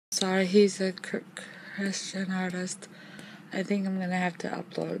sorry, he's a Christian artist. I think I'm gonna have to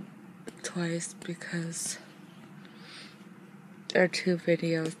upload twice because, or 2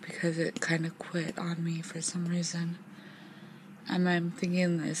 videos, because it kind of quit on me for some reason. And I'm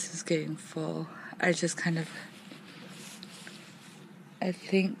thinking this is getting full. I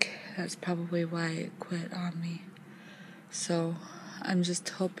think that's probably why it quit on me. So I'm just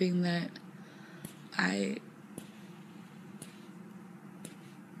hoping that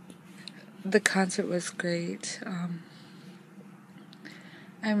the concert was great.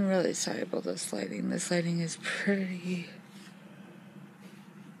 I'm really sorry about this lighting. This lighting is pretty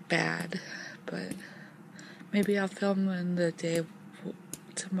bad, but maybe I'll film in the day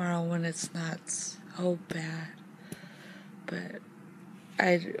tomorrow when it's not so bad. But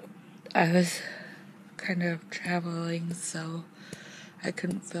I was kind of traveling, so I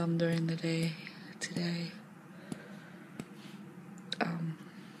couldn't film during the day today.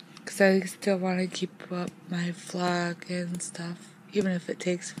 Because I still want to keep up my vlog and stuff, even if it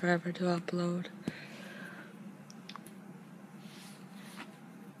takes forever to upload.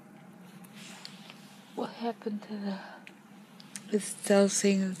 What happened to it's still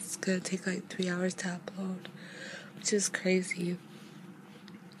saying it's gonna take like 3 hours to upload, which is crazy.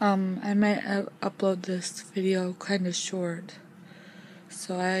 I might upload this video kind of short,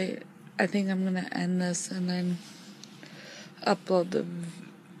 so I think I'm gonna end this and then upload the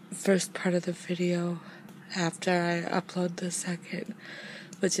first part of the video after I upload the second,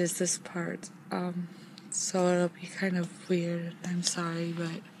 which is this part. So it'll be kind of weird. I'm sorry,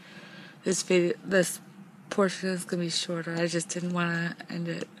 but this portion is gonna be shorter. I just didn't want to end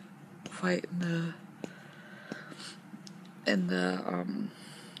it quite in the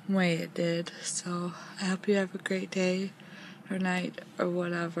way it did. So I hope you have a great day or night or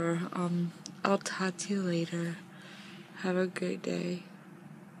whatever. I'll talk to you later. Have a great day.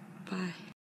 Bye.